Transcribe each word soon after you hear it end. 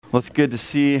Well, it's good to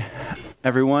see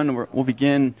everyone. We'll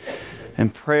begin in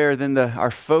prayer. Then our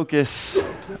focus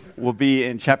will be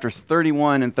in chapters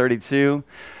 31 and 32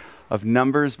 of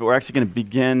Numbers, but we're actually going to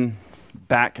begin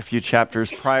back a few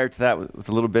chapters prior to that with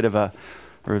a little bit of a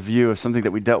review of something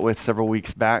that we dealt with several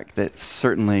weeks back that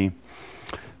certainly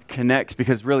connects,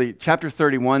 because really chapter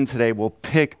 31 today will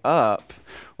pick up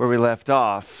where we left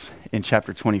off in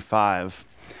chapter 25.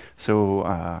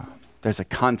 So there's a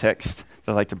context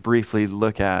that I'd like to briefly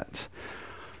look at.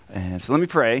 And so let me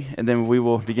pray, and then we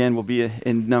will begin. We'll be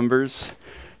in Numbers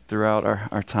throughout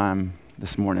our time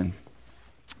this morning.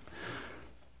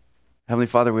 Heavenly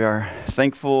Father, we are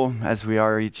thankful, as we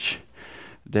are each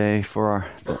day, for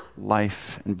our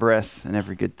life and breath and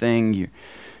every good thing.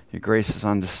 Your grace is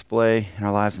on display in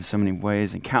our lives in so many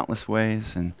ways, in countless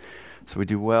ways. And so we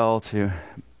do well to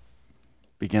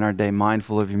begin our day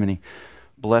mindful of your many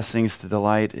blessings, to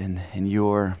delight in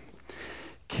your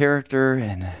character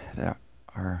and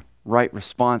our right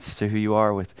response to who you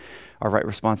are, with our right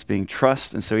response being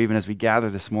trust. And so even as we gather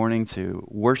this morning to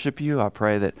worship you, I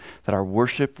pray that our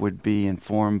worship would be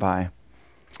informed by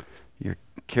your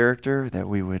character, that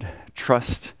we would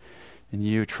trust in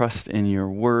you, trust in your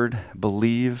word,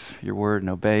 believe your word, and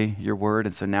obey your word.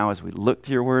 And so now as we look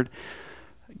to your word,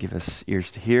 give us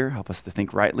ears to hear, help us to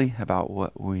think rightly about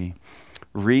what we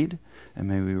read, and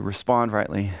may we respond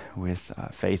rightly with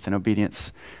faith and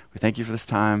obedience. We thank you for this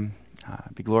time.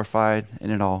 Be glorified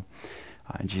in it all.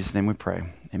 In Jesus' name we pray.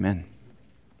 Amen.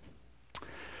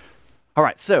 All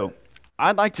right, so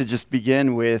I'd like to just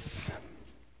begin with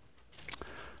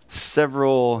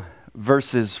several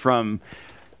verses from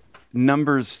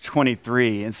Numbers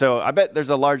 23. And so I bet there's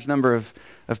a large number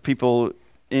of people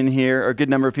in here, or a good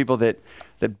number of people that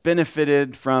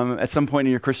benefited from, at some point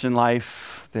in your Christian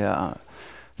life, the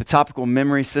topical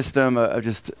memory system of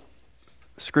just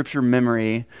scripture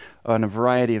memory on a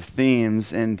variety of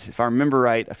themes. And if I remember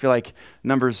right, I feel like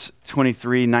Numbers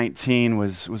 23:19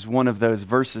 was one of those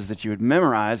verses that you would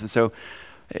memorize. And so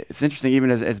it's interesting, even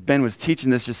as Ben was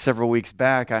teaching this just several weeks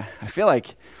back, I feel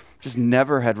like just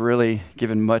never had really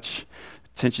given much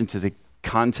attention to the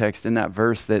context in that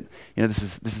verse, that, you know,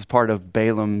 this is part of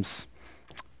Balaam's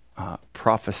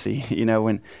prophecy,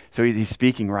 so he's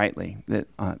speaking rightly, that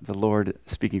the Lord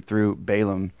speaking through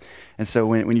Balaam. And so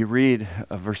when you read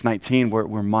verse 19,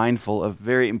 we're mindful of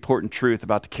very important truth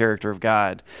about the character of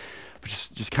God. But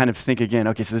just kind of think again,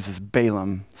 okay, so this is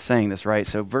Balaam saying this, right?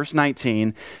 So verse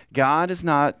 19, God is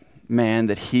not man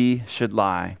that he should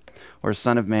lie, or a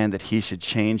son of man that he should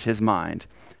change his mind.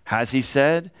 Has he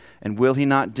said, and will he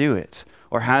not do it?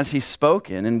 Or has he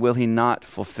spoken, and will he not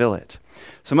fulfill it?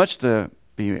 So much to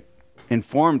be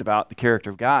informed about the character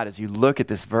of God as you look at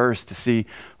this verse, to see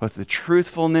both the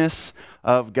truthfulness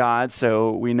of God.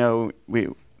 So we know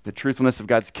the truthfulness of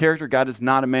God's character. God is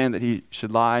not a man that he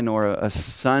should lie, nor a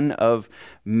son of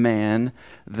man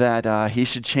that he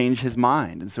should change his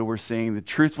mind. And so we're seeing the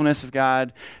truthfulness of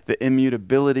God, the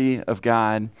immutability of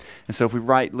God. And so if we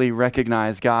rightly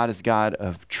recognize God as God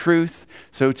of truth,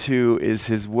 so too is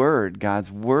his word.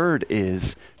 God's word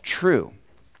is true.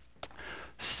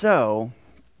 So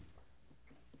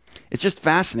it's just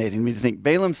fascinating to me to think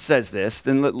Balaam says this,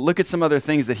 then look at some other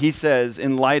things that he says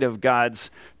in light of God's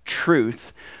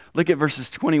truth. Look at verses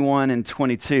 21 and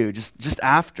 22. Just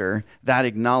after that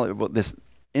acknowledgement,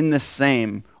 in this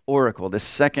same oracle, this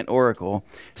second oracle,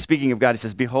 speaking of God, he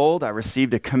says, "Behold, I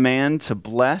received a command to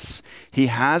bless. He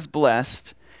has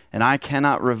blessed, and I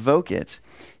cannot revoke it.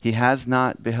 He has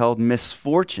not beheld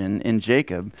misfortune in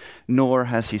Jacob, nor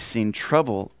has he seen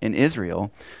trouble in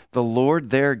Israel. The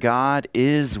Lord their God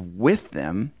is with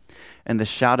them, and the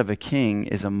shout of a king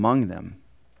is among them."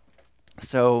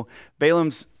 So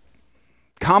Balaam's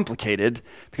complicated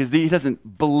because he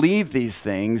doesn't believe these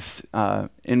things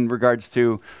in regards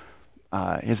to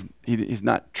he's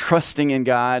not trusting in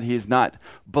God. He's not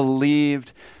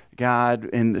believed God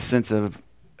in the sense of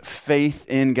faith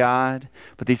in God,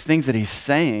 but these things that he's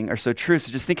saying are so true.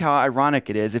 So just think how ironic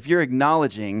it is. If you're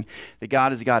acknowledging that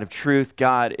God is a God of truth,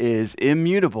 God is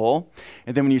immutable,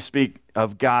 and then when you speak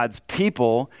of God's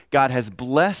people, God has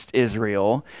blessed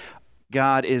Israel,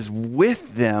 God is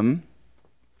with them,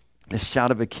 the shout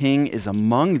of a king is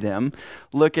among them.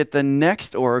 Look at the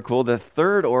next oracle, the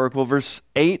third oracle, verse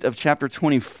 8 of chapter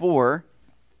 24.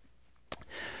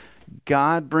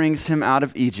 God brings him out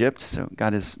of Egypt. So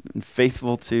God is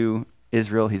faithful to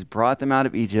Israel. He's brought them out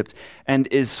of Egypt, and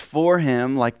is for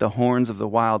him like the horns of the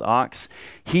wild ox.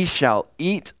 He shall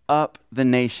eat up the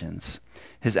nations,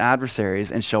 his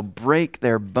adversaries, and shall break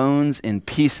their bones in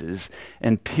pieces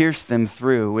and pierce them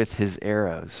through with his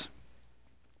arrows.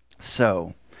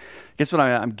 So guess what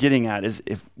I'm getting at is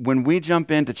if when we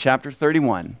jump into chapter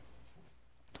 31,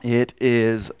 it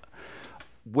is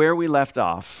where we left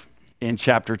off in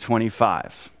chapter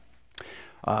 25.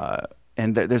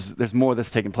 And there's more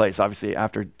that's taking place, obviously,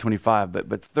 after 25,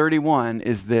 but 31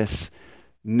 is this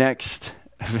next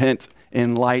event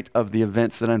in light of the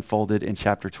events that unfolded in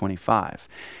chapter 25.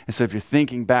 And so if you're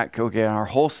thinking back, okay, on our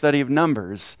whole study of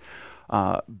Numbers,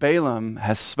 Balaam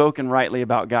has spoken rightly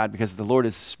about God because the Lord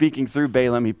is speaking through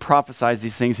Balaam. He prophesies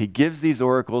these things. He gives these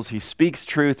oracles. He speaks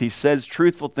truth. He says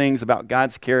truthful things about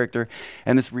God's character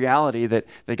and this reality that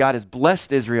God has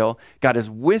blessed Israel. God is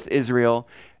with Israel.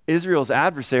 Israel's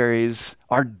adversaries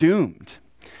are doomed.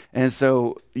 And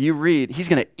so you read, he's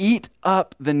going to eat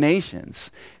up the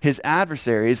nations, his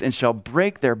adversaries, and shall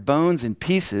break their bones in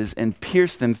pieces and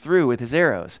pierce them through with his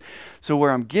arrows. So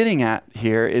where I'm getting at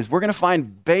here is we're going to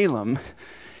find Balaam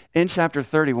in chapter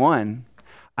 31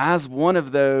 as one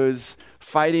of those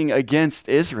fighting against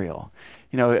Israel.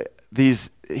 You know,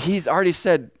 he's already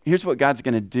said, here's what God's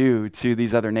going to do to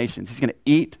these other nations. He's going to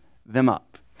eat them up.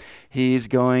 He's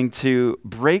going to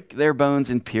break their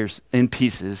bones in pieces.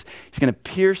 He's going to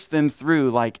pierce them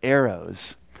through like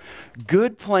arrows.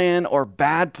 Good plan or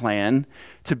bad plan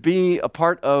to be a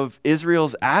part of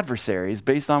Israel's adversaries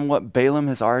based on what Balaam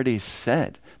has already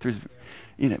said.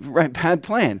 Right, bad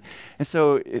plan. And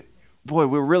so, we're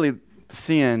really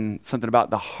seeing something about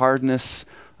the hardness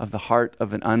of the heart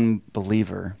of an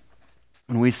unbeliever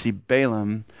when we see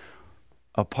Balaam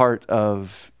a part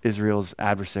of Israel's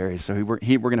adversaries. So we're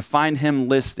going to find him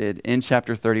listed in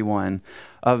chapter 31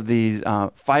 of these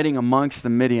fighting amongst the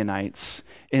Midianites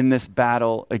in this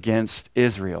battle against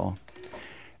Israel.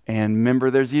 And remember,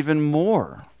 there's even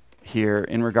more here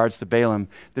in regards to Balaam.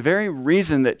 The very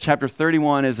reason that chapter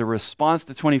 31 is a response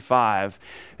to 25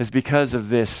 is because of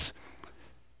this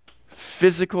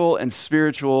physical and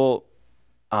spiritual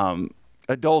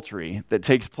adultery that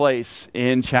takes place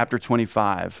in chapter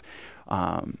 25.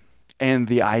 And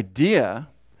the idea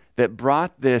that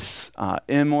brought this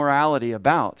immorality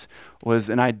about was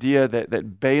an idea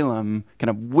that Balaam kind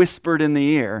of whispered in the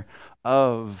ear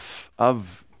of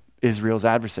Israel's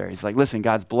adversaries. Like, listen,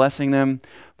 God's blessing them,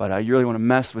 but you really want to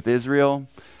mess with Israel,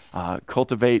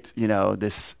 cultivate,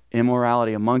 this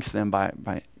immorality amongst them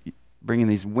by bringing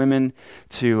these women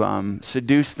to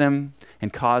seduce them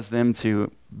and cause them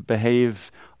to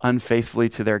behave unfaithfully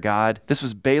to their God. This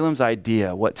was Balaam's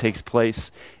idea, what takes place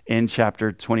in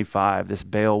chapter 25, this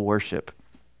Baal worship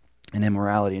and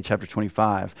immorality in chapter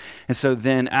 25. And so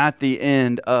then at the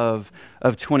end of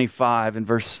 25, in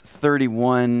verse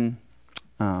 31,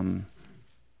 no.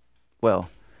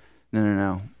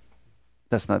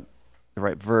 That's not the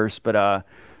right verse, but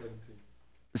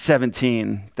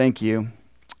 17, thank you.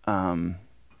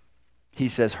 He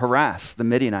says, harass the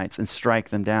Midianites and strike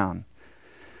them down.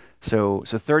 So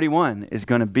 31 is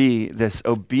going to be this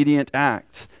obedient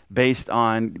act based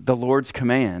on the Lord's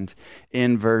command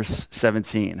in verse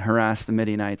 17. Harass the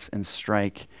Midianites and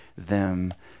strike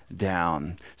them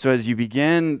down. So as you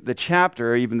begin the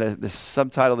chapter, even the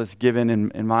subtitle that's given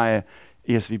in my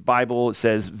ESV Bible, it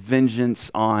says, Vengeance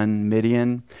on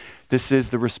Midian. This is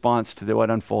the response to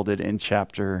what unfolded in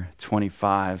chapter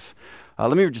 25.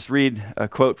 Let me just read a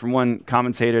quote from one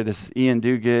commentator. This is Ian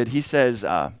Duguid. He says,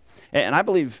 and I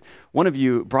believe one of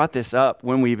you brought this up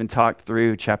when we even talked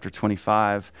through chapter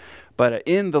 25, but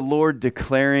in the Lord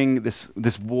declaring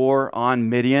this war on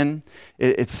Midian,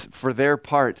 it's for their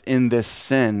part in this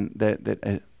sin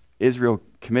that Israel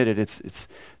committed. It's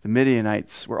the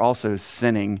Midianites were also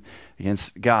sinning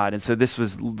against God. And so this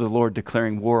was the Lord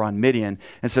declaring war on Midian.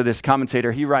 And so this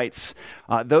commentator, he writes,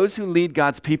 those who lead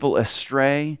God's people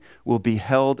astray will be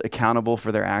held accountable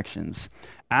for their actions,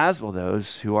 as will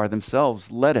those who are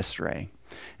themselves led astray.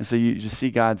 And so you just see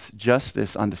God's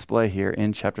justice on display here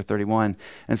in chapter 31.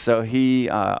 And so he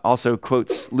also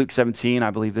quotes Luke 17.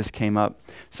 I believe this came up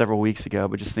several weeks ago,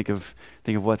 but just think of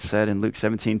what's said in Luke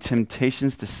 17.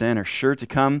 Temptations to sin are sure to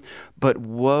come, but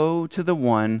woe to the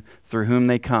one through whom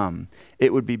they come.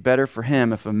 It would be better for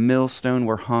him if a millstone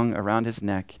were hung around his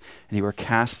neck and he were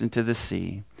cast into the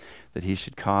sea, that he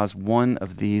should cause one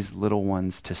of these little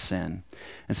ones to sin.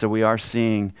 And so we are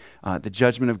seeing the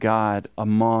judgment of God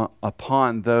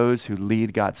upon those who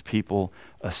lead God's people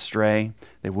astray.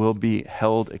 They will be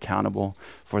held accountable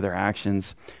for their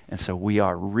actions. And so we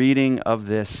are reading of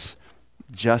this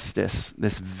justice,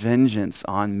 this vengeance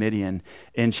on Midian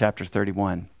in chapter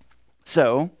 31.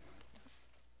 So,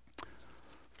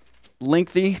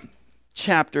 lengthy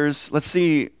chapters. Let's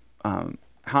see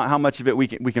how much of it we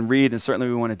can read, and certainly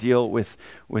we want to deal with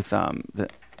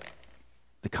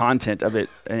the content of it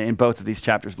in both of these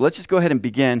chapters. But let's just go ahead and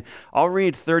begin. I'll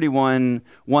read 31,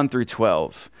 1 through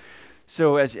 12.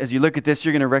 So as you look at this,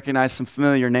 you're going to recognize some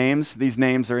familiar names. These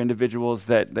names are individuals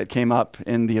that came up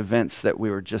in the events that we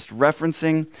were just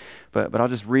referencing. But I'll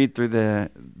just read through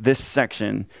this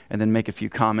section and then make a few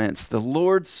comments. The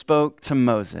Lord spoke to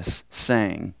Moses,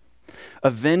 saying,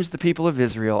 "Avenge the people of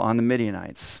Israel on the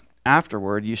Midianites.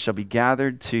 Afterward, you shall be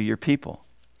gathered to your people."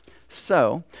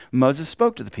 So Moses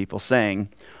spoke to the people, saying,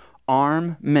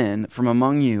 "Arm men from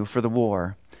among you for the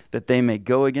war, that they may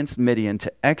go against Midian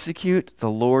to execute the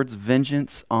Lord's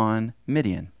vengeance on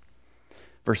Midian."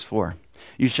 Verse 4,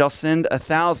 "You shall send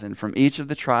 1,000 from each of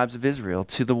the tribes of Israel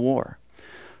to the war."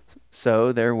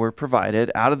 So there were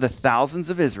provided out of the thousands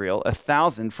of Israel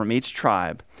 1,000 from each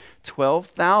tribe,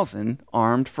 12,000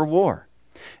 armed for war.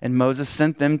 And Moses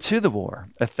sent them to the war,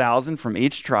 1,000 from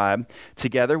each tribe,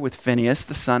 together with Phinehas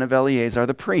the son of Eleazar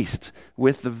the priest,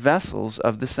 with the vessels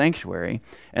of the sanctuary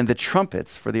and the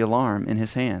trumpets for the alarm in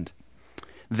his hand.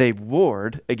 They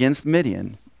warred against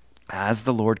Midian, as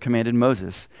the Lord commanded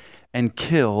Moses, and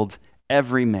killed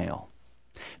every male.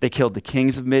 They killed the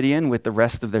kings of Midian with the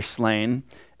rest of their slain,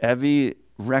 Evi,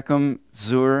 Rechem,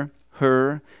 Zur,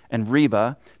 Hur, and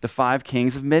Reba, the 5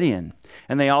 kings of Midian.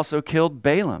 And they also killed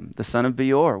Balaam, the son of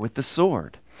Beor, with the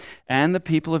sword. And the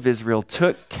people of Israel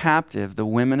took captive the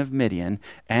women of Midian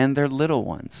and their little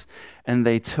ones. And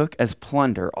they took as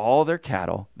plunder all their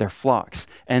cattle, their flocks,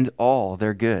 and all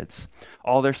their goods.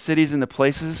 All their cities and the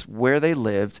places where they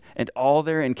lived, and all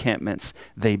their encampments,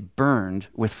 they burned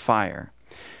with fire,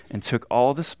 and took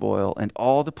all the spoil and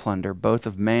all the plunder, both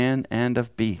of man and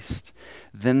of beast.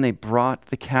 Then they brought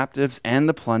the captives and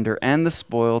the plunder and the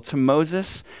spoil to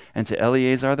Moses and to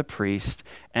Eleazar the priest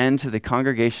and to the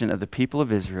congregation of the people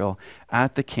of Israel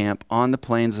at the camp on the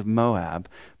plains of Moab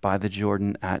by the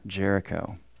Jordan at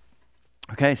Jericho.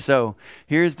 Okay, so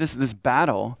here's this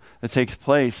battle that takes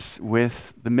place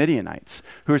with the Midianites.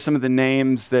 Who are some of the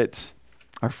names that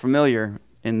are familiar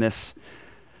in this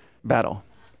battle?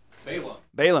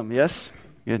 Balaam, yes.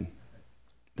 Good.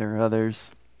 There are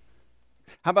others.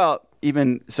 How about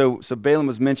so Balaam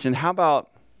was mentioned. How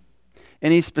about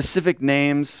any specific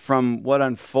names from what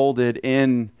unfolded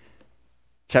in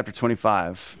chapter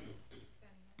 25?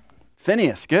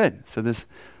 Phinehas, good. So this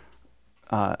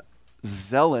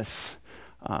zealous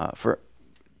for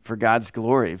God's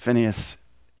glory, Phinehas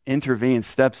intervenes,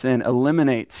 steps in,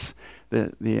 eliminates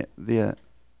the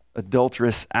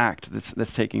adulterous act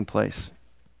that's taking place.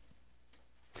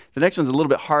 The next one's a little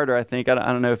bit harder, I think. I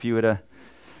don't know if you would have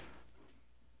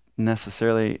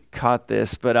necessarily caught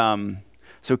this, but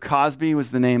so Cosby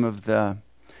was the name of the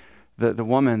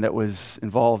woman that was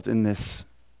involved in this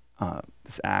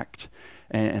act,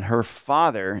 and her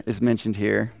father is mentioned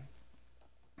here.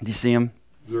 Do you see him?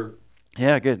 Sure.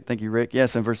 Yeah, good. Thank you, Rick.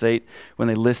 Yes, in verse 8, when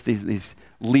they list these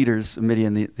leaders of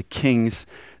Midian, the kings,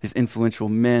 these influential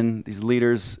men, these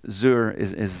leaders, Zur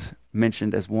is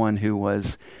mentioned as one who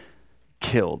was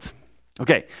killed.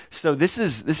 Okay, so this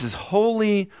is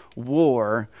holy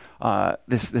war.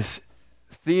 This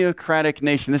theocratic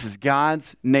nation. This is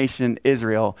God's nation,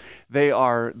 Israel. They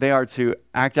are to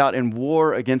act out in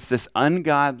war against this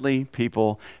ungodly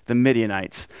people, the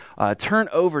Midianites. Turn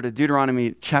over to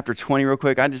Deuteronomy chapter 20 real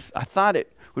quick. I thought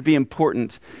it would be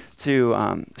important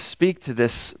to speak to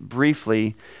this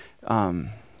briefly.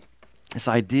 This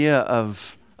idea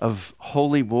of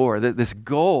holy war, this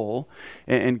goal,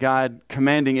 and God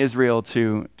commanding Israel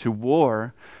to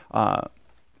war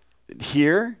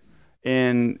here.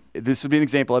 And this would be an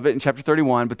example of it in chapter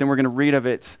 31, but then we're going to read of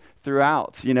it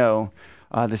throughout,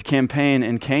 this campaign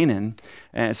in Canaan.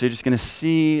 And so you're just going to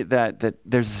see that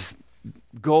there's this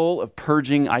goal of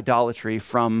purging idolatry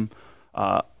from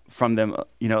them,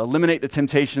 eliminate the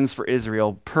temptations for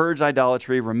Israel, purge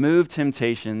idolatry, remove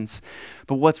temptations.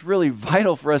 But what's really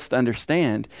vital for us to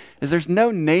understand is there's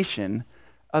no nation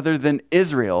other than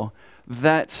Israel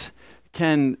that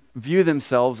can view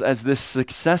themselves as this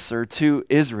successor to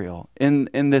Israel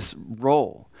in this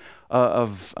role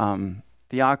of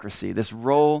theocracy, this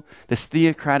role, this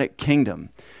theocratic kingdom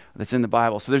that's in the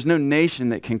Bible. So there's no nation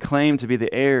that can claim to be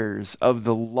the heirs of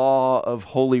the law of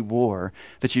holy war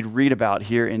that you'd read about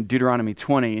here in Deuteronomy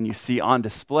 20 and you see on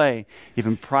display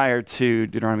even prior to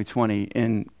Deuteronomy 20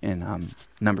 in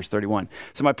Numbers 31.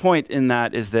 So my point in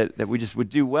that is that we just would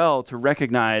do well to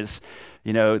recognize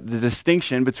the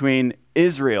distinction between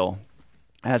Israel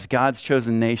as God's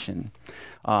chosen nation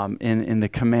in the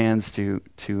commands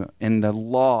in the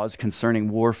laws concerning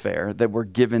warfare that were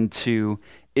given to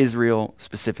Israel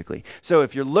specifically. So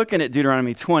if you're looking at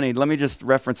Deuteronomy 20, let me just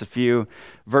reference a few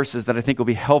verses that I think will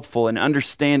be helpful in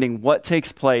understanding what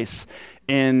takes place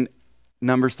in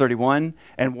Numbers 31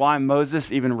 and why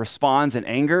Moses even responds in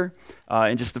anger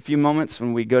in just a few moments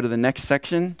when we go to the next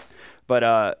section.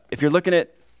 But if you're looking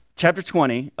at chapter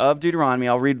 20 of Deuteronomy,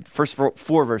 I'll read first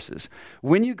four verses.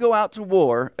 When you go out to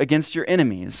war against your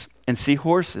enemies and see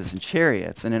horses and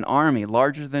chariots and an army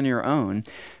larger than your own,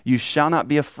 you shall not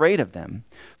be afraid of them,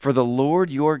 for the Lord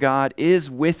your God is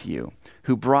with you,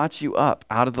 who brought you up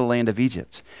out of the land of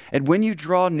Egypt. And when you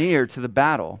draw near to the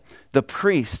battle, the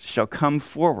priest shall come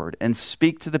forward and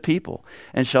speak to the people,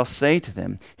 and shall say to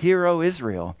them, Hear, O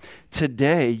Israel,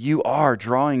 today you are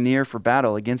drawing near for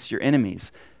battle against your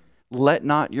enemies. Let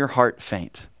not your heart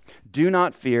faint. Do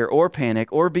not fear or panic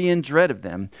or be in dread of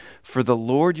them, for the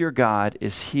Lord your God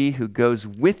is he who goes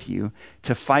with you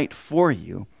to fight for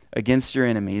you against your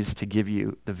enemies to give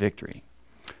you the victory.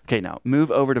 Okay, now move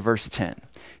over to verse 10.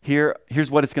 Here's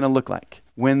what it's going to look like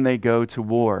when they go to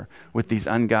war with these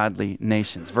ungodly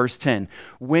nations. Verse 10,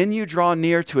 when you draw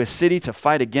near to a city to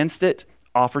fight against it,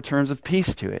 offer terms of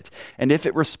peace to it. And if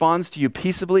it responds to you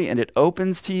peaceably and it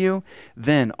opens to you,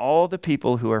 then all the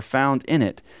people who are found in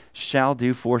it shall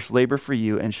do forced labor for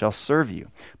you and shall serve you.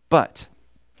 But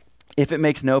if it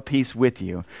makes no peace with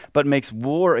you, but makes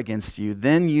war against you,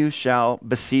 then you shall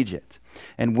besiege it.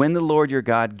 And when the Lord your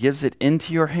God gives it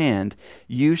into your hand,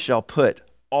 you shall put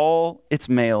all its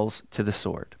males to the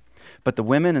sword. But the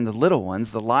women and the little ones,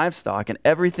 the livestock, and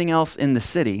everything else in the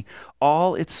city,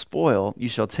 all its spoil you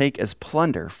shall take as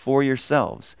plunder for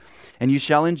yourselves. And you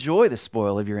shall enjoy the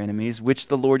spoil of your enemies, which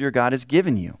the Lord your God has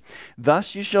given you.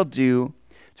 Thus you shall do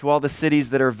to all the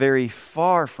cities that are very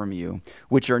far from you,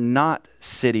 which are not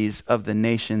cities of the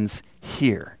nations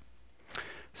here.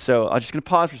 So I'm just going to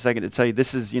pause for a second to tell you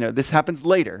this happens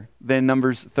later than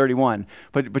Numbers 31,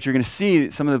 but you're going to see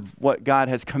some of what God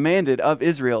has commanded of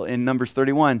Israel in Numbers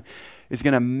 31 is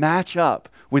going to match up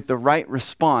with the right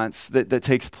response that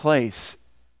takes place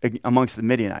amongst the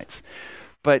Midianites.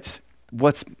 But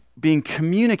what's being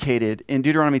communicated in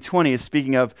Deuteronomy 20 is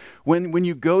speaking of when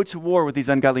you go to war with these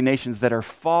ungodly nations that are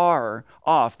far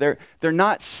off, they're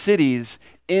not cities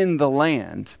in the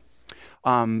land.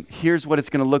 Here's what it's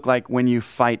going to look like when you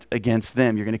fight against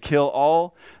them. You're going to kill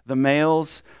all the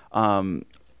males.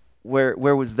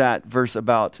 Where was that verse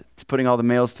about putting all the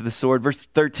males to the sword? Verse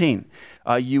 13.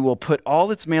 You will put all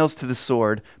its males to the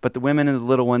sword, but the women and the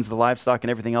little ones, the livestock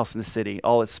and everything else in the city,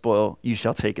 all its spoil you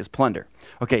shall take as plunder.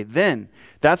 Okay, then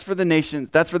that's for the nations.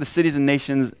 That's for the cities and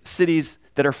nations, cities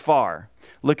that are far.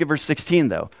 Look at verse 16,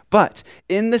 though. But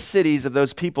in the cities of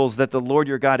those peoples that the Lord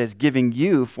your God is giving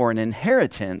you for an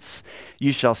inheritance,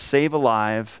 you shall save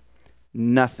alive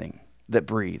nothing that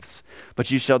breathes,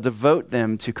 but you shall devote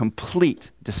them to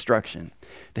complete destruction.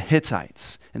 The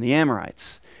Hittites and the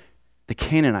Amorites, the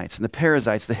Canaanites and the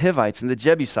Perizzites, the Hivites and the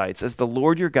Jebusites, as the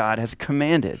Lord your God has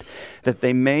commanded, that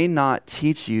they may not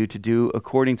teach you to do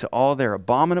according to all their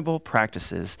abominable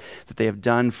practices that they have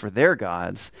done for their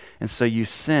gods, and so you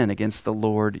sin against the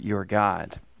Lord your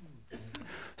God.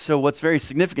 So what's very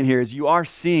significant here is you are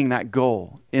seeing that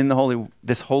goal in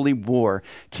this holy war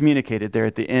communicated there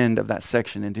at the end of that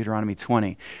section in Deuteronomy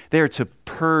 20. They are to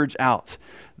purge out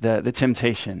the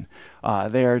temptation.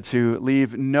 They are to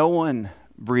leave no one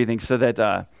breathing so that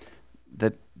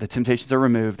the temptations are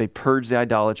removed. They purge the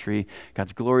idolatry.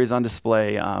 God's glory is on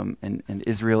display, and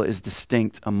Israel is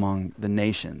distinct among the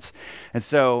nations. And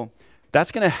so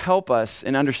that's going to help us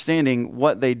in understanding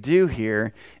what they do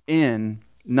here in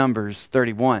Numbers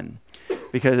 31,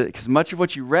 because much of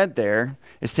what you read there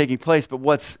is taking place. But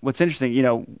what's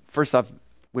interesting, first off,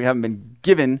 we haven't been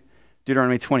given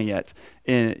Deuteronomy 20 yet,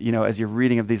 as you're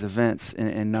reading of these events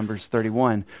in Numbers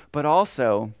 31. But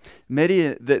also,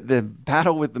 the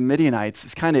battle with the Midianites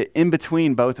is kind of in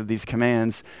between both of these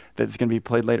commands that's going to be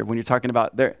played later. When you're talking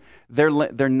about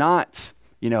they're not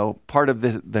part of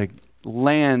the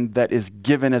land that is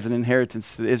given as an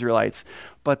inheritance to the Israelites,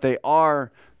 but they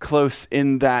are close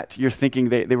in that you're thinking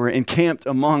they were encamped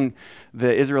among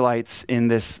the Israelites in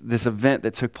this event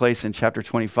that took place in chapter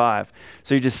 25.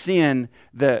 So you're just seeing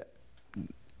the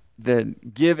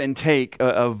give and take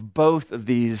of both of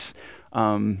these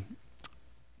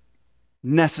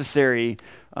necessary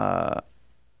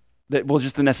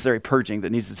just the necessary purging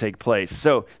that needs to take place.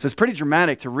 So it's pretty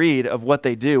dramatic to read of what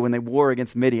they do when they war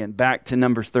against Midian. Back to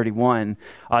Numbers 31.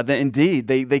 That indeed,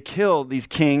 they kill these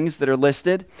kings that are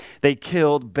listed. They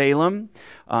killed Balaam.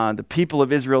 The people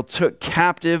of Israel took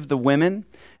captive the women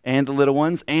and the little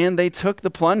ones, and they took the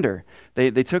plunder.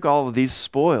 They took all of these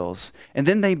spoils. And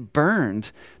then they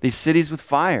burned these cities with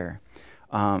fire.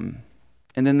 And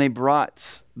then they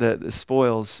brought the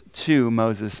spoils to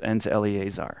Moses and to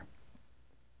Eleazar.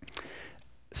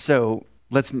 So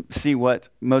let's see what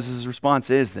Moses' response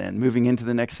is then, moving into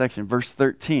the next section. Verse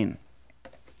 13.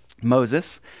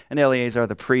 Moses and Eleazar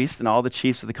the priest and all the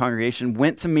chiefs of the congregation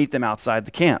went to meet them outside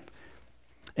the camp.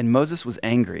 And Moses was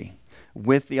angry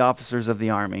with the officers of the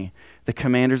army, the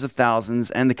commanders of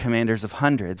thousands and the commanders of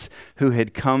hundreds who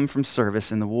had come from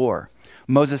service in the war.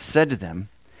 Moses said to them,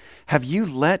 "Have you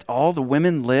let all the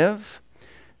women live?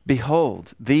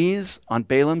 Behold, these, on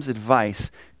Balaam's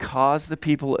advice, caused the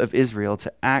people of Israel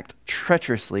to act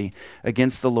treacherously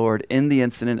against the Lord in the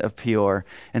incident of Peor,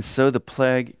 and so the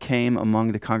plague came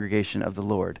among the congregation of the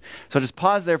Lord." So I'll just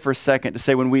pause there for a second to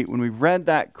say when we read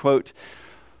that quote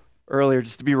earlier,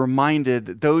 just to be reminded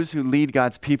that those who lead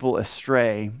God's people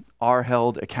astray are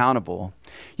held accountable.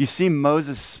 You see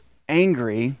Moses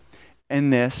angry in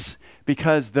this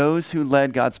because those who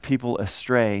led God's people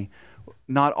astray,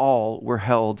 not all were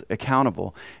held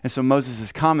accountable. And so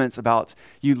Moses' comments about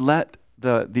you let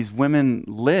these women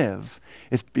live,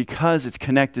 it's because it's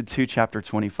connected to chapter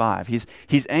 25.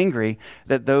 He's angry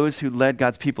that those who led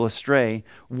God's people astray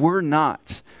were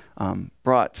not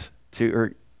brought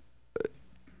to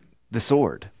the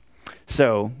sword.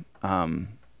 So,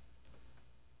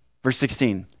 verse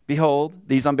 16, "Behold,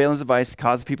 these on Balaam's advice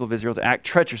caused the people of Israel to act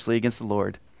treacherously against the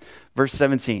Lord." Verse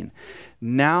 17,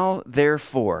 "Now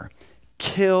therefore,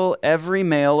 kill every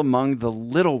male among the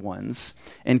little ones,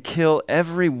 and kill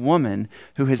every woman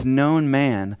who has known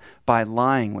man by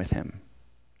lying with him."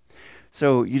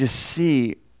 So you just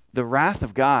see the wrath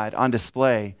of God on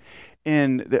display.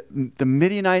 And the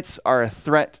Midianites are a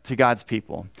threat to God's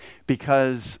people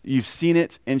because you've seen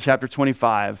it in chapter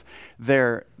 25.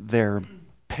 Their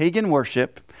pagan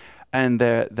worship and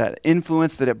that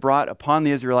influence that it brought upon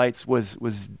the Israelites was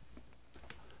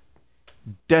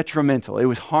detrimental. It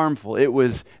was harmful. It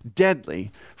was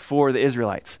deadly for the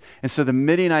Israelites. And so the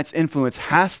Midianites' influence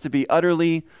has to be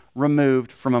utterly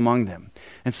removed from among them.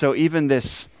 And so even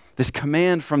this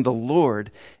command from the Lord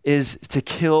is to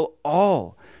kill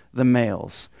all the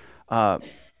males.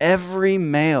 Every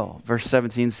male, verse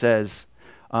 17 says,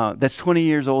 that's 20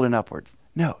 years old and upward.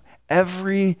 No,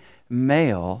 every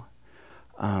male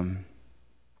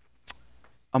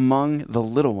among the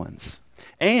little ones.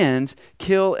 And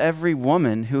kill every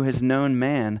woman who has known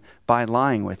man by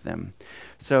lying with them.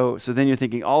 So then you're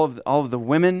thinking all of the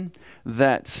women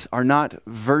that are not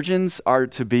virgins are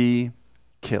to be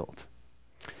killed.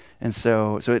 And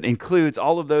so it includes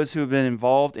all of those who have been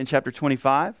involved in chapter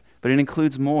 25, but it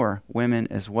includes more women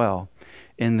as well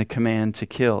in the command to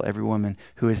kill every woman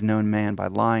who has known man by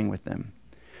lying with them.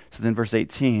 So then verse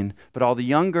 18, "But all the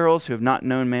young girls who have not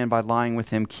known man by lying with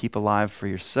him, keep alive for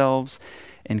yourselves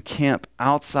and camp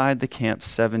outside the camp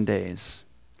 7 days.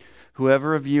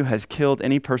 Whoever of you has killed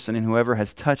any person and whoever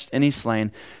has touched any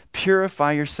slain,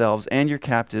 purify yourselves and your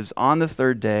captives on the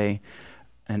 3rd day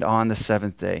and on the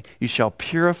 7th day. You shall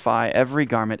purify every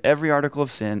garment, every article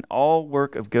of sin, all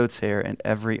work of goat's hair, and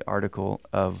every article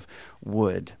of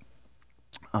wood."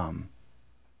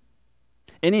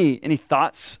 Any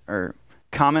thoughts or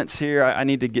comments here? I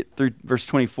need to get through verse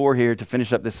 24 here to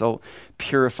finish up this whole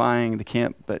purifying the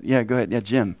camp. But yeah, go ahead. Yeah,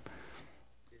 Jim.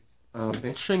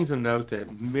 Interesting to note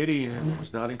that Midian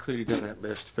was not included in that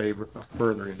list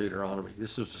further in Deuteronomy.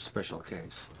 This was a special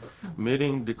case.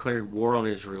 Midian declared war on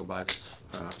Israel by this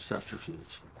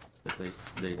subterfuge that they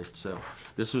did. So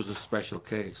this was a special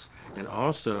case. And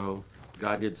also,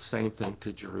 God did the same thing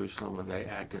to Jerusalem when they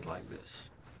acted like this.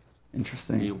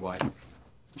 Interesting. He wiped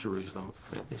Jerusalem.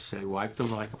 They say wiped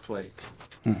them like a plate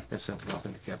and sent them off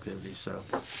into captivity. So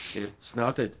it's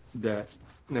not that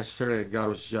necessarily God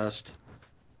was just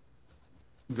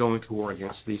going to war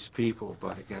against these people,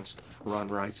 but against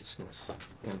unrighteousness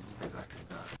and neglect of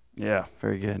God. Yeah,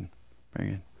 very good. Very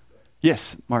good.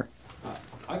 Yes, Mark.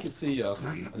 I could see a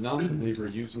non-believer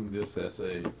using this as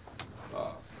a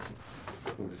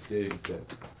dig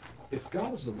that if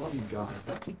God is a loving God,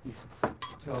 I think He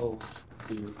tells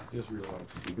the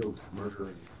Israelites to go murder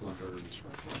and plunder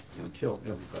and kill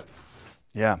everybody.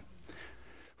 Yeah.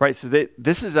 Right, so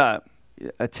this is a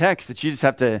text that you just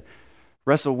have to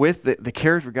wrestle with the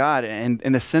character of God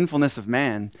and the sinfulness of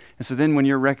man. And so then when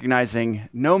you're recognizing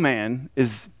no man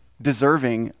is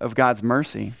deserving of God's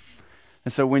mercy,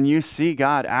 and so when you see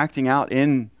God acting out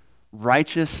in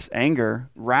righteous anger,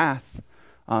 wrath,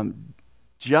 we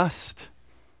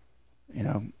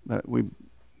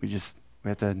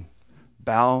have to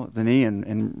bow the knee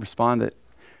and respond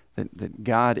that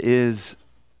God is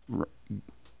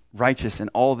righteous in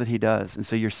all that He does. And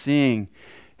so you're seeing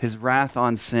His wrath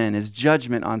on sin, His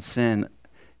judgment on sin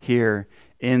here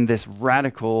in this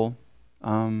radical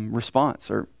response,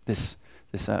 or this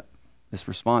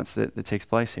response that takes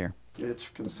place here. It's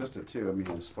consistent too. I mean,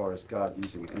 as far as God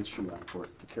using an instrument to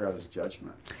carry out his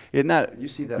judgment. Isn't that? And you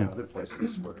see that in other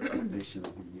places where nation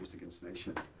will be used against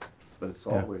nation. But it's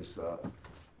always,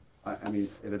 I mean,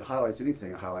 if it highlights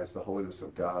anything, it highlights the holiness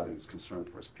of God and his concern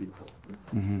for his people.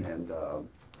 And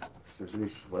if there's any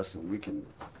lesson we can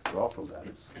draw from that,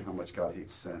 it's how much God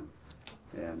hates sin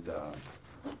and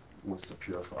wants to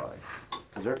purify.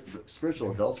 Because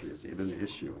spiritual adultery is even the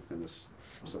issue in this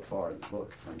so far in the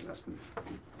book. I mean, that's been a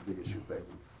big issue for them.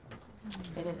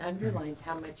 And it underlines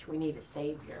how much we need a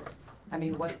Savior. I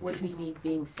mean, what would we need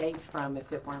being saved from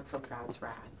if it weren't for God's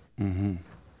wrath? Mm-hmm.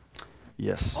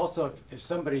 Yes. Also, if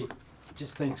somebody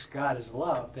just thinks God is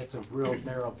love, that's a real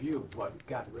narrow view of what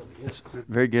God really is.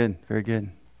 Very good. Very good.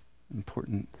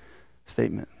 Important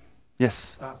statement.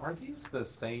 Yes. Are these the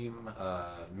same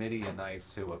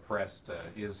Midianites who oppressed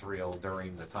Israel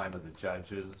during the time of the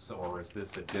judges, or is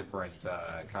this a different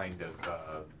kind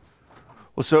of?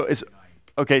 Well, so it's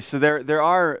okay. So there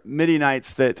are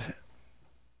Midianites that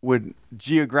would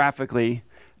geographically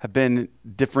have been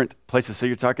different places. So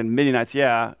you're talking Midianites,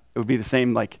 yeah, it would be the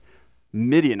same like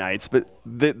Midianites, but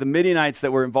the Midianites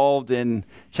that were involved in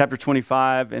chapter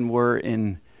 25 and were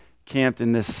encamped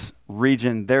in this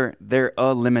region, they're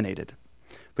eliminated.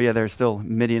 But yeah, there are still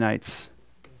Midianites.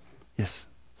 Yes.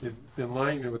 In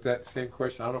line with that same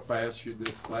question, I don't know if I asked you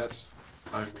this last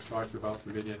time we talked about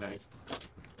the Midianites.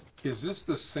 Is this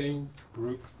the same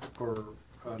group or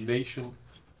nation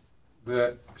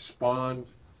that spawned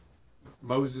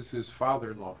Moses'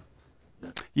 father-in-law?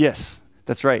 Yes,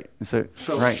 that's right. So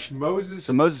right. Moses.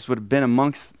 So Moses would have been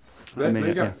amongst.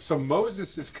 So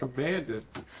Moses is commanded.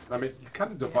 I mean, you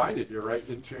kind of divided here, right?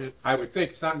 I would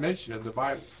think it's not mentioned in the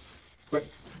Bible, but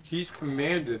he's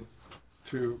commanded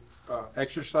to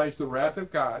exercise the wrath of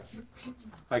God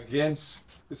against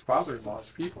his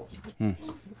father-in-law's people.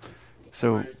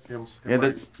 So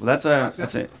that's an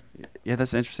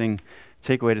interesting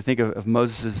takeaway to think of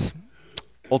Moses'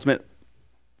 ultimate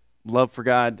love for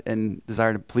God and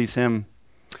desire to please him.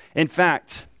 In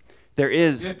fact,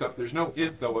 there's no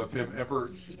hint though of him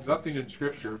ever, nothing in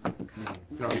Scripture.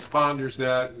 He ponders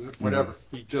that, whatever.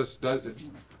 He just does it.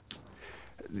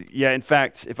 Yeah, in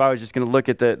fact, if I was just going to look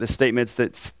at the statements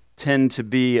that tend to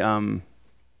be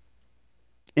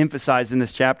emphasized in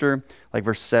this chapter, like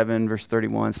verse 7, verse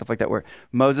 31, stuff like that, where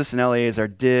Moses and Eleazar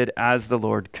did as the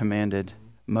Lord commanded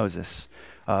Moses.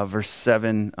 Verse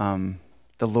 7,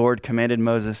 the Lord commanded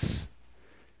Moses,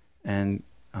 and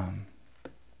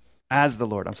as the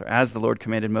Lord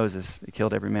commanded Moses, they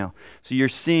killed every male. So you're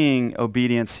seeing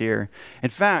obedience here. In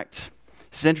fact,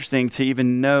 it's interesting to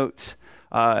even note,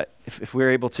 if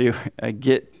we're able to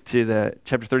get to the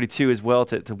chapter 32 as well,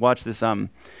 to watch this,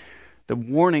 the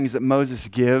warnings that Moses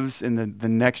gives in the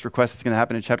next request that's going to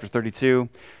happen in chapter 32.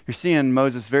 You're seeing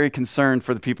Moses very concerned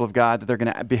for the people of God, that they're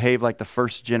going to behave like the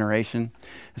first generation.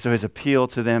 And so his appeal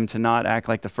to them to not act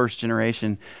like the first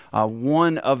generation.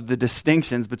 One of the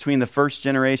distinctions between the first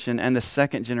generation and the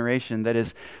second generation that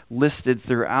is listed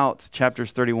throughout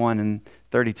chapters 31 and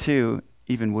 32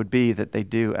 even would be that they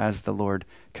do as the Lord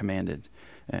commanded.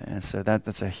 And so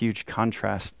that's a huge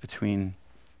contrast between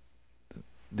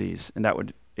these, and that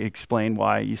would explain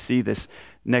why you see this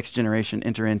next generation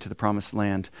enter into the promised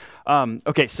land.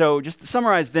 Okay, so just to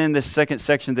summarize then this second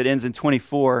section that ends in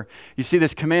 24, you see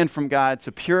this command from God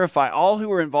to purify all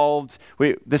who are involved.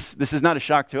 This is not a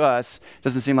shock to us. It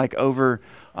doesn't seem like overly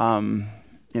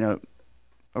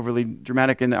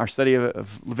dramatic in our study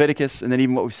of Leviticus, and then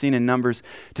even what we've seen in Numbers,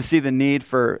 to see the need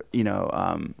for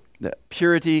the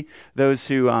purity, those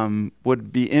who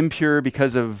would be impure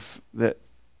because of the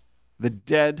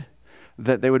dead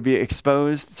that they would be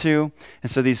exposed to. And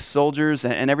so these soldiers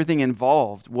and everything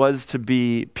involved was to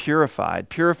be purified.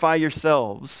 Purify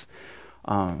yourselves,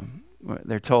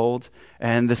 they're told.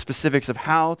 And the specifics of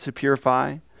how to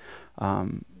purify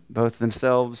both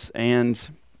themselves and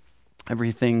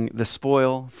everything, the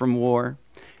spoil from war,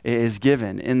 is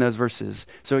given in those verses.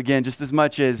 So again, just as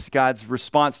much as God's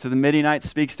response to the Midianites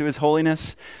speaks to his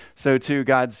holiness, so too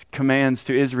God's commands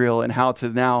to Israel and how to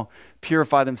now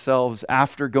purify themselves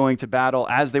after going to battle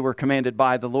as they were commanded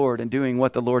by the Lord and doing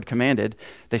what the Lord commanded.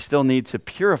 They still need to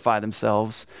purify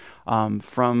themselves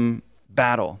from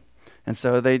battle. And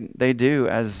so they do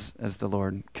as the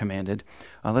Lord commanded.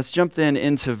 Let's jump then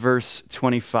into verse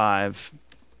 25.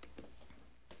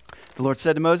 The Lord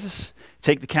said to Moses,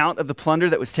 "Take the count of the plunder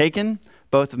that was taken,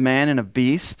 both of man and of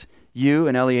beast, you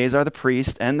and Eleazar the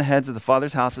priest, and the heads of the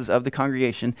fathers' houses of the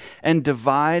congregation, and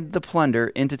divide the plunder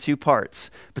into two parts,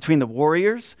 between the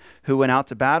warriors who went out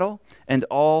to battle and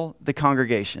all the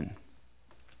congregation."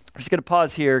 I'm just going to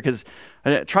pause here because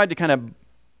I tried to kind of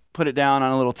put it down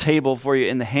on a little table for you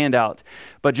in the handout.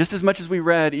 But just as much as we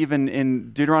read even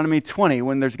in Deuteronomy 20,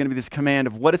 when there's going to be this command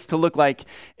of what it's to look like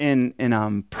in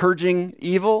purging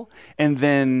evil, and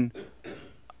then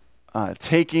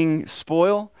taking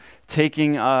spoil,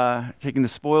 taking the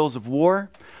spoils of war.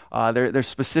 There's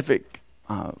specific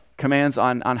commands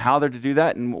on how they're to do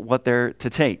that and what they're to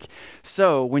take.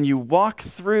 So when you walk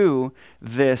through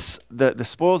this, the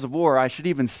spoils of war, I should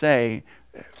even say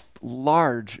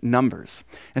large numbers.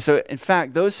 And so, in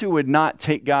fact, those who would not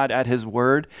take God at his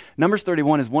word, Numbers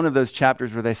 31 is one of those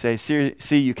chapters where they say,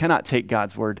 see, you cannot take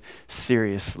God's word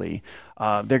seriously.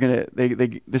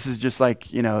 This is just like,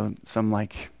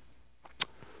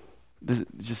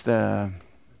 they're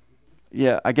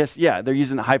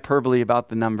using hyperbole about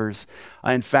the numbers.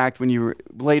 In fact, when you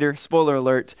later, spoiler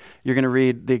alert, you're going to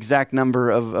read the exact number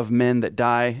of men that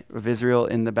die of Israel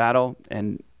in the battle,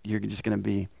 and you're just going to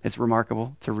be, it's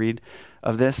remarkable to read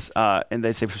of this. And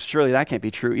they say, well, surely that can't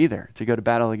be true either, to go to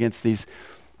battle against these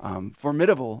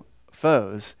formidable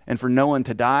foes, and for no one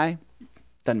to die,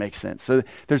 doesn't make sense. So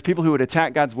there's people who would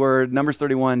attack God's word. Numbers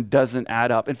 31 doesn't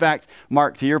add up. In fact,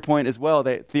 Mark, to your point as well,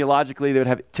 theologically, they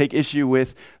would take issue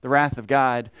with the wrath of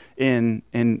God in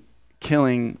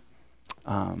killing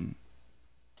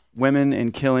women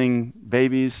and killing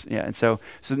babies. Yeah, and so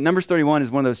Numbers 31 is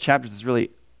one of those chapters that's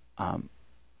really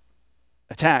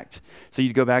attacked. So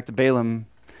you'd go back to Balaam's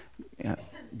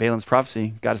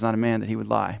prophecy, God is not a man that he would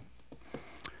lie.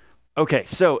 Okay,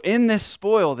 so in this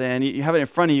spoil then, you have it in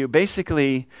front of you.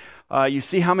 Basically, you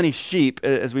see how many sheep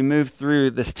as we move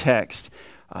through this text.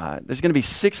 There's going to be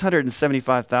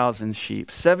 675,000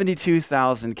 sheep,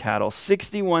 72,000 cattle,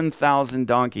 61,000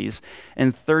 donkeys,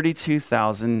 and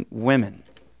 32,000 women.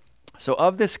 So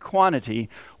of this quantity,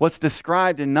 what's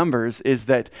described in Numbers is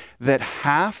that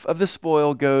half of the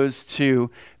spoil goes to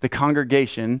the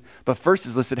congregation, but first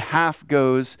is listed half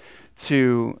goes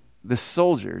to the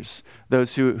soldiers,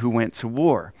 those who went to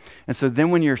war. And so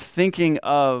then when you're thinking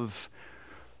of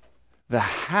the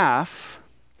half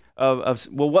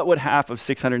what would half of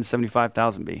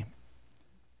 675,000 be?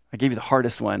 I gave you the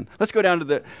hardest one. Let's go down to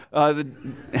the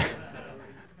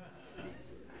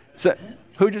so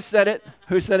who just said it?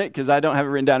 Who said it? Because I don't have it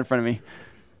written down in front of me.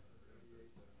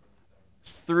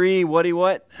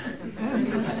 What?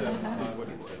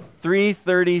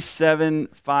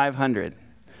 337,500.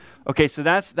 Okay, so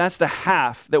that's the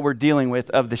half that we're dealing with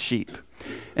of the sheep.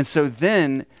 And so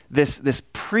then this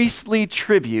priestly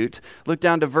tribute, look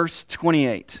down to verse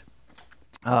 28.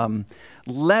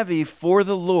 Levy for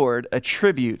the Lord a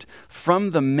tribute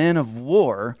from the men of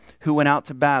war who went out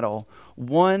to battle.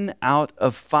 1 out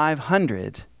of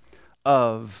 500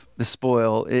 of the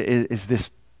spoil is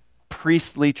this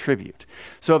priestly tribute.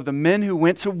 So of the men who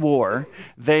went to war,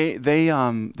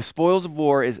 the spoils of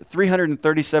war is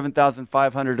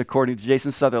 337,500 according to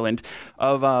Jason Sutherland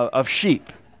of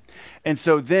sheep. And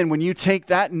so then when you take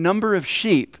that number of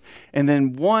sheep and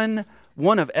then one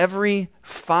of every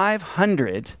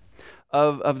 500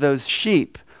 of those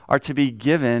sheep are to be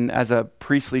given as a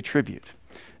priestly tribute.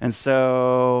 And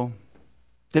so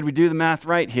did we do the math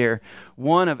right here?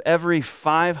 1 of every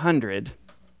 500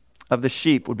 of the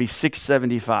sheep would be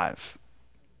 675.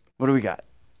 What do we got?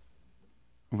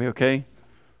 Are we okay?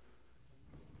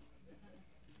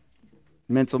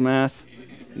 Mental math?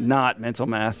 Not mental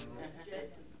math.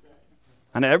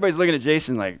 I know everybody's looking at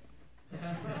Jason like,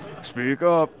 speak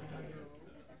up.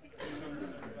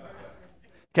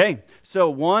 Okay, so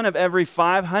 1 of every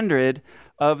 500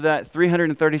 of that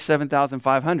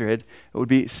 337,500, it would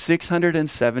be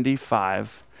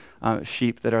 675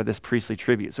 sheep that are this priestly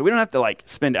tribute. So we don't have to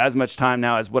spend as much time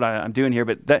now as what I'm doing here,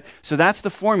 but that's the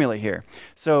formula here.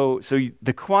 So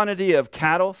the quantity of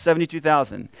cattle,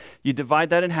 72,000. You divide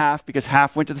that in half because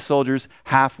half went to the soldiers,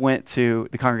 half went to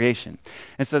the congregation.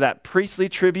 And so that priestly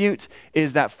tribute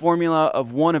is that formula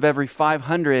of 1 of every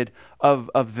 500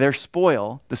 of their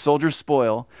spoil, the soldiers'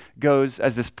 spoil, goes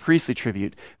as this priestly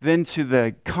tribute. Then to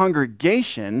the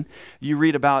congregation, you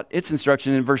read about its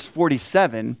instruction in verse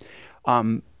 47,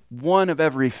 1 of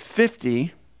every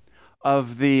 50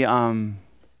 of the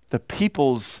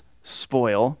people's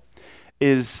spoil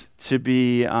is to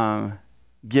be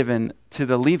given to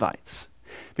the Levites.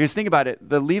 Because think about it,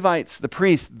 the Levites, the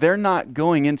priests, they're not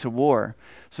going into war,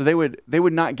 so they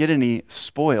would not get any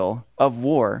spoil of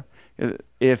war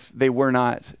if they were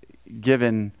not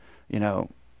given,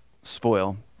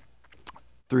 spoil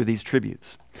through these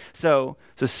tributes. So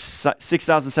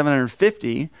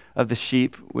 6,750 of the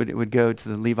sheep would go to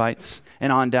the Levites,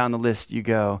 and on down the list you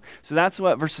go. So that's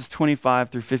what verses 25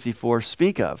 through 54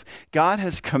 speak of. God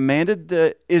has commanded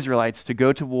the Israelites to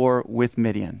go to war with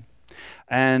Midian.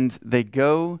 and they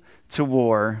go to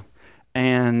war,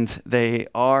 and they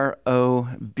are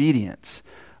obedient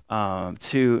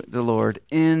to the Lord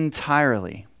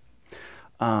entirely.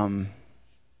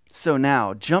 So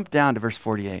now, jump down to verse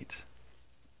 48.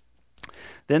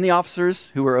 Then the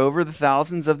officers who were over the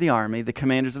thousands of the army, the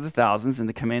commanders of the thousands and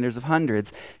the commanders of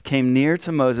hundreds, came near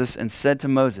to Moses and said to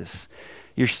Moses,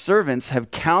 "Your servants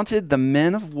have counted the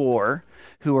men of war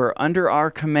who are under our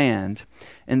command,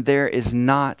 and there is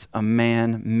not a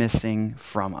man missing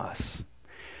from us."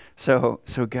 So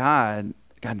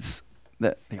God's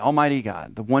the Almighty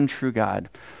God, the one true God,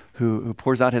 who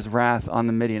pours out his wrath on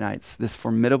the Midianites, this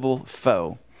formidable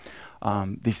foe.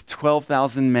 These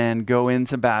 12,000 men go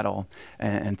into battle,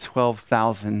 and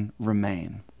 12,000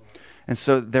 remain. And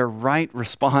so their right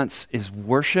response is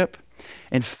worship.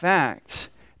 In fact,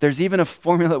 there's even a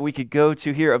formula we could go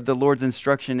to here of the Lord's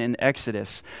instruction in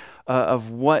Exodus of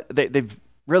what they've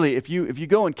really, if you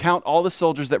go and count all the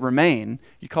soldiers that remain,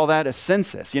 you call that a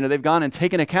census. They've gone and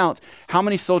taken account. How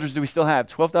many soldiers do we still have?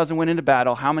 12,000 went into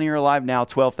battle. How many are alive now?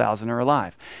 12,000 are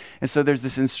alive. And so there's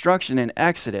this instruction in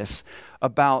Exodus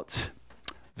about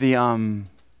the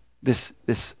this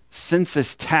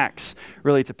census tax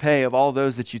really to pay of all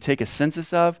those that you take a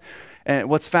census of. And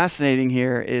what's fascinating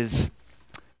here is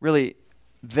really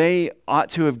they ought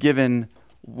to have given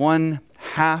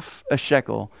 1/2 a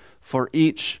shekel for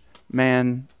each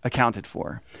man accounted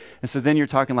for. And so then you're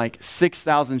talking like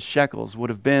 6,000 shekels would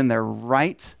have been their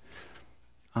right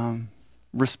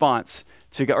response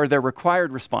to, or their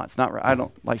required response. I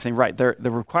don't like saying right. The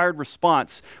required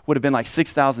response would have been like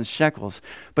 6,000 shekels.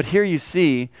 But here you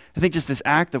see, I think just this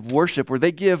act of worship where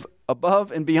they give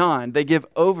above and beyond. They give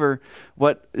over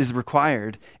what is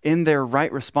required in their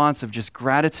right response of just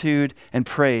gratitude and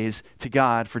praise to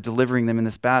God for delivering them in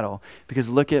this battle. Because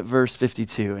look at verse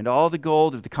 52. And all the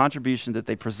gold of the contribution that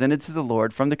they presented to the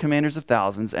Lord from the commanders of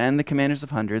thousands and the commanders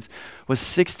of hundreds was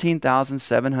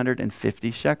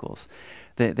 16,750 shekels.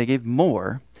 They gave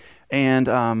more. And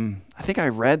I think I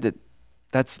read that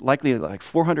that's likely like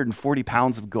 440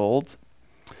 pounds of gold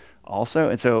also.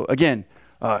 And so again,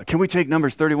 can we take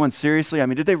Numbers 31 seriously? I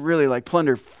mean, did they really like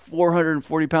plunder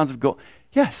 440 pounds of gold?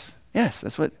 Yes,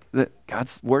 that's what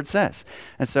God's word says.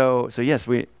 And so yes,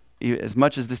 as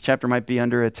much as this chapter might be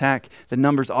under attack, the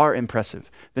numbers are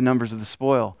impressive. The numbers of the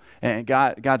spoil, and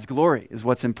God's glory is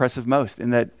what's impressive most,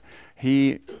 in that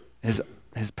his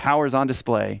power is on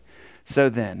display. So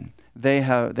then they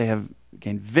have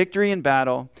gained victory in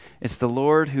battle. It's the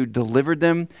Lord who delivered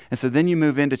them. And so then you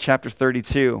move into chapter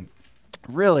 32.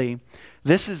 Really,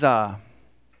 this is a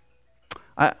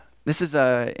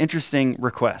interesting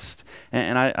request,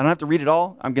 and I don't have to read it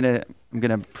all. I'm gonna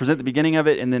present the beginning of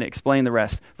it and then explain the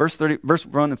rest. Verse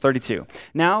 1 and 32.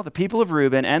 Now the people of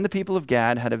Reuben and the people of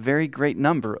Gad had a very great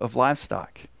number of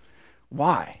livestock.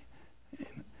 Why?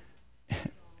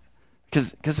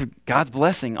 Because of God's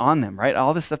blessing on them, right?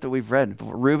 All this stuff that we've read,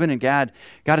 Reuben and Gad,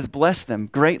 God has blessed them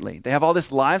greatly. They have all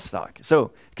this livestock.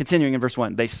 So, continuing in verse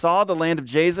 1, they saw the land of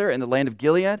Jazer and the land of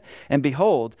Gilead, and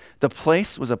behold, the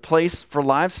place was a place for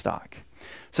livestock.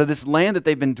 So this land that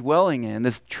they've been dwelling in,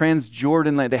 this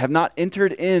Transjordan land, they have not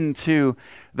entered into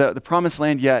the promised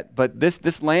land yet, but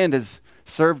this land is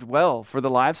served well for the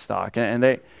livestock,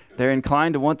 and they're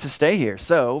inclined to want to stay here.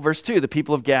 So, verse 2, the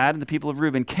people of Gad and the people of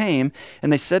Reuben came,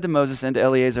 and they said to Moses and to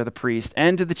Eleazar the priest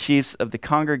and to the chiefs of the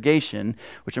congregation,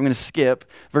 which I'm going to skip,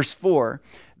 verse 4,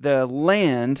 the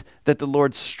land that the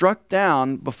Lord struck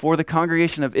down before the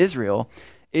congregation of Israel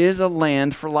is a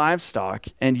land for livestock,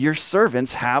 and your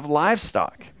servants have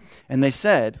livestock. And they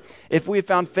said, if we have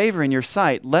found favor in your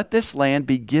sight, let this land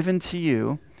be given to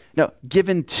your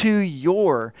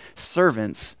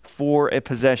servants for a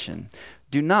possession.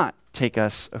 Do not take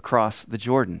us across the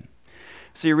Jordan.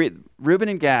 So you read Reuben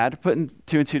and Gad putting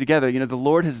two and two together. The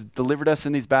Lord has delivered us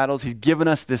in these battles. He's given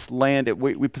us this land.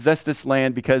 We possess this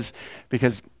land because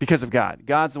of God.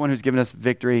 God's the one who's given us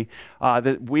victory.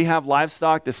 That we have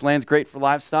livestock. This land's great for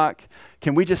livestock.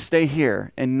 Can we just stay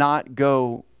here and not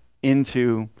go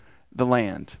into the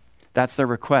land? That's their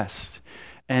request.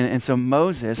 And so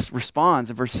Moses responds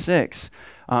in verse 6.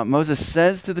 Moses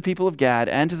says to the people of Gad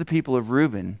and to the people of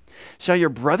Reuben, shall your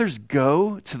brothers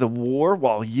go to the war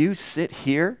while you sit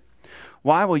here?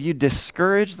 Why will you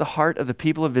discourage the heart of the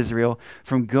people of Israel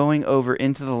from going over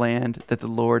into the land that the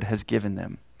Lord has given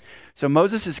them? So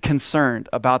Moses is concerned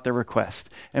about their request.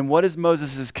 And what is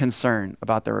Moses' concern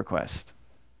about their request?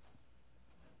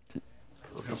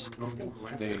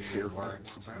 They weren't,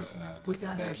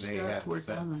 they had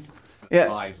set Yeah.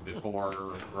 lies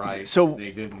before, right? So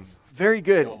they didn't very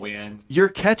good. go in. You're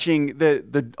catching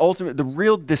the ultimate, the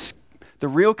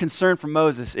real concern for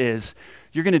Moses is,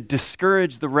 you're going to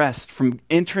discourage the rest from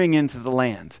entering into the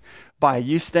land by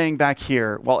you staying back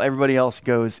here while everybody else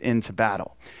goes into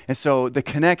battle. And so the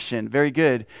connection, very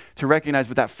good to recognize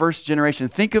with that first generation.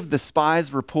 Think of the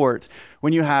spies report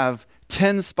when you have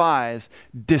 10 spies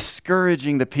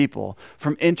discouraging the people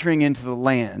from entering into the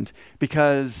land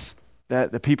because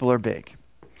the people are big.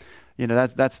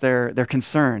 That's their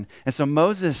concern. And so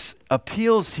Moses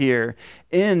appeals here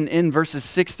in verses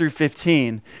 6 through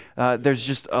 15. There's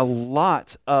just a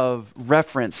lot of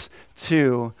reference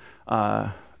to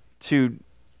the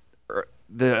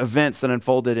events that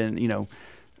unfolded in,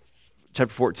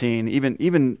 chapter 14,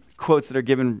 even quotes that are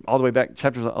given all the way back,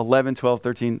 chapters 11, 12,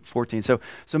 13, 14. So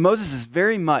Moses is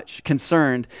very much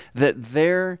concerned that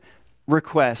their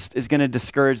request is going to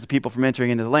discourage the people from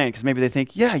entering into the land, because maybe they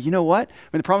think, yeah, you know what?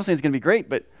 The promised land is going to be great,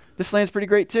 but this land's pretty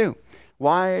great too.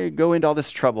 Why go into all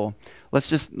this trouble? Let's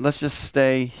just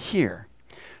stay here.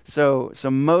 So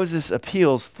Moses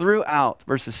appeals throughout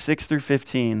verses 6 through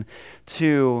 15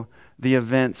 to the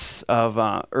events of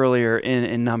earlier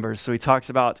in Numbers. So he talks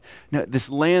about this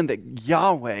land that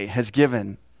Yahweh has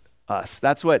given us.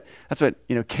 That's what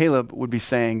Caleb would be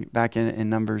saying back in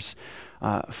Numbers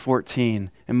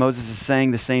 14. And Moses is saying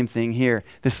the same thing here.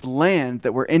 This land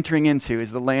that we're entering into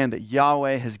is the land that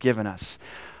Yahweh has given us.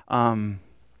 The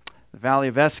Valley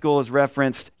of Eshcol is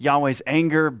referenced. Yahweh's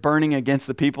anger burning against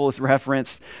the people is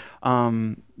referenced.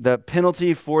 The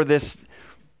penalty for this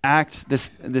act,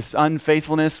 this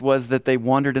unfaithfulness, was that they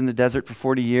wandered in the desert for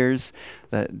 40 years.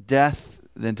 The death,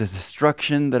 the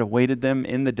destruction that awaited them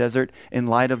in the desert in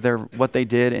light of what they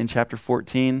did in chapter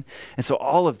 14. And so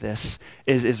all of this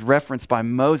is referenced by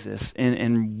Moses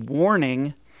in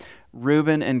warning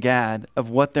Reuben and Gad of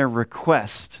what their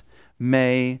request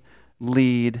may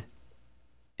lead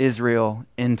Israel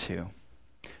into.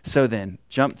 So then,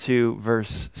 jump to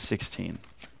verse 16.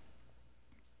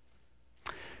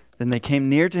 Then they came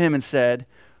near to him and said,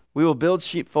 "We will build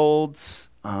sheepfolds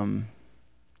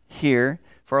here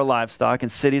for our livestock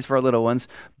and cities for our little ones,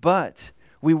 but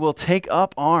we will take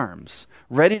up arms,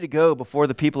 ready to go before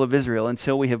the people of Israel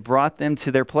until we have brought them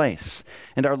to their place.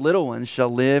 And our little ones shall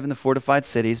live in the fortified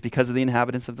cities because of the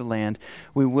inhabitants of the land.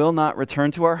 We will not return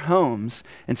to our homes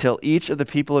until each of the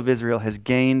people of Israel has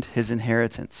gained his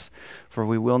inheritance. For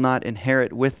we will not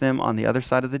inherit with them on the other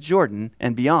side of the Jordan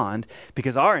and beyond,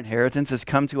 because our inheritance has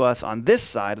come to us on this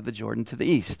side of the Jordan to the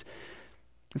east."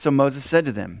 And so Moses said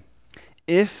to them,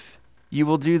 "If you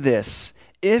will do this,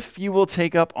 if you will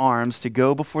take up arms to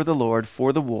go before the Lord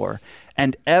for the war,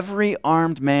 and every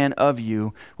armed man of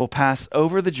you will pass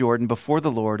over the Jordan before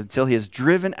the Lord until he has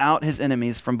driven out his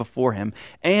enemies from before him,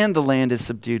 and the land is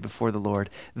subdued before the Lord,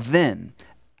 then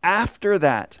after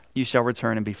that you shall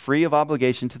return and be free of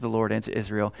obligation to the Lord and to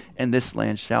Israel, and this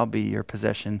land shall be your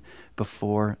possession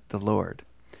before the Lord."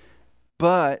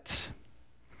 But,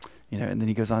 and then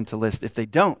he goes on to list, if they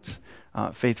don't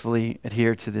faithfully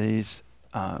adhere to these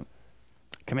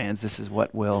commands, this is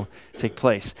what will take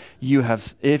place.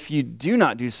 If you do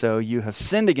not do so, you have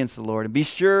sinned against the Lord, and be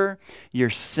sure your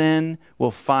sin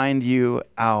will find you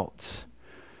out.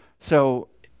 So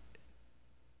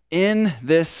in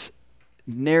this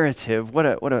narrative, what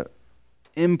a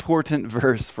important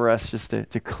verse for us just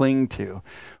to cling to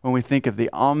when we think of the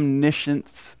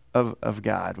omniscience of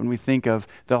God, when we think of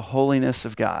the holiness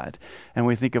of God, and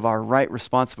we think of our right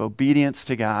response of obedience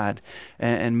to God.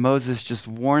 And Moses just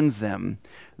warns them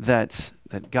that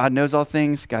God knows all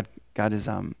things. God is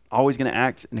always going to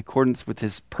act in accordance with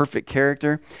his perfect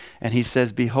character. And he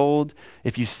says, "Behold,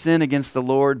 if you sin against the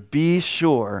Lord, be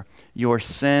sure your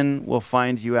sin will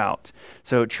find you out."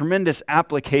 So tremendous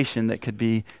application that could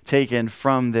be taken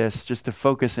from this, just to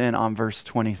focus in on verse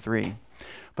 23.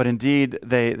 But indeed,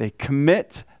 they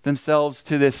commit themselves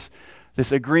to this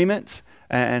agreement,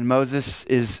 and Moses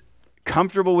is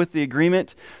comfortable with the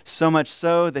agreement, so much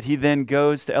so that he then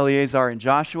goes to Eleazar and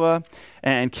Joshua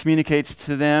and communicates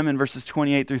to them in verses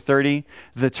 28 through 30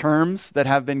 the terms that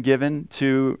have been given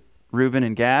to Reuben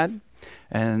and Gad.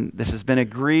 And this has been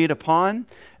agreed upon,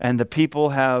 and the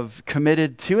people have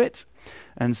committed to it.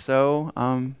 And so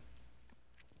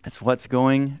that's what's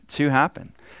going to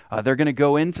happen. They're going to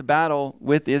go into battle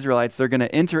with the Israelites. They're going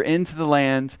to enter into the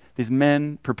land, these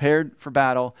men prepared for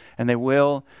battle, and they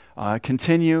will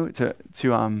continue to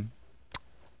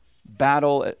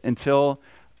battle until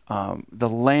the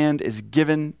land is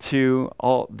given to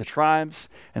all the tribes,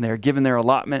 and they are given their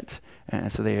allotment.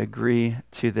 And so they agree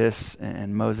to this,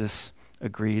 and Moses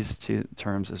agrees to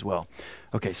terms as well.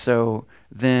 Okay, so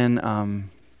then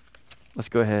let's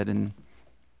go ahead and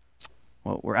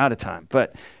well, we're out of time.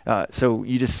 But so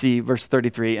you just see verse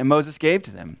 33, and Moses gave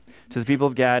to them, to the people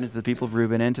of Gad, and to the people of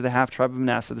Reuben, and to the half-tribe of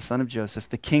Manasseh, the son of Joseph,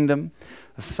 the kingdom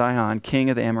of Sihon, king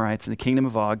of the Amorites, and the kingdom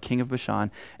of Og, king of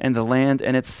Bashan, and the land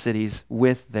and its cities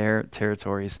with their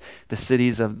territories, the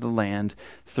cities of the land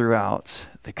throughout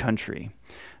the country.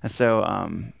 And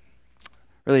so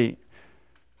really,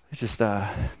 it's just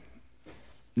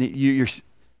you're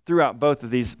throughout both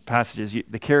of these passages,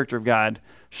 the character of God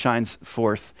shines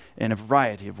forth in a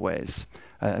variety of ways.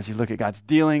 As you look at God's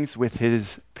dealings with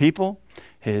his people,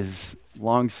 his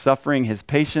long-suffering, his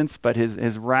patience, but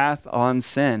his wrath on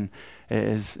sin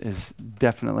is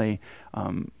definitely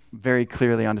very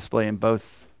clearly on display in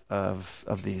both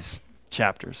of these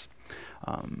chapters.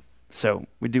 So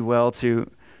we do well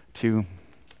to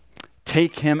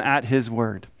take him at his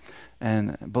word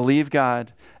and believe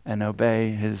God and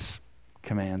obey his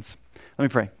commands. Let me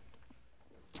pray.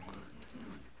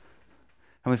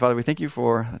 Heavenly Father, we thank you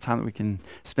for the time that we can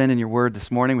spend in your word this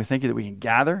morning. We thank you that we can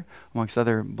gather amongst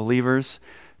other believers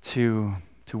to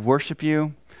worship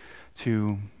you,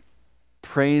 to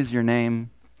praise your name,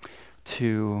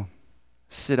 to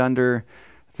sit under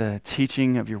the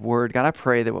teaching of your word. God, I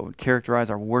pray that what would characterize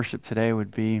our worship today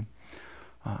would be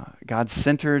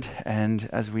God-centered, and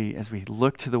as we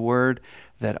look to the word,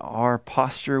 that our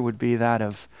posture would be that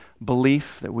of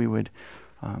belief, that we would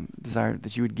desire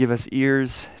that you would give us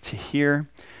ears to hear,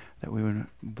 that we would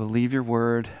believe your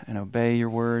word and obey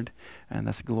your word, and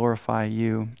thus glorify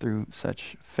you through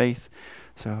such faith.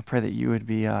 So I pray that you would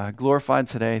be glorified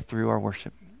today through our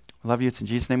worship. We love you. It's in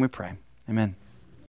Jesus' name we pray. Amen.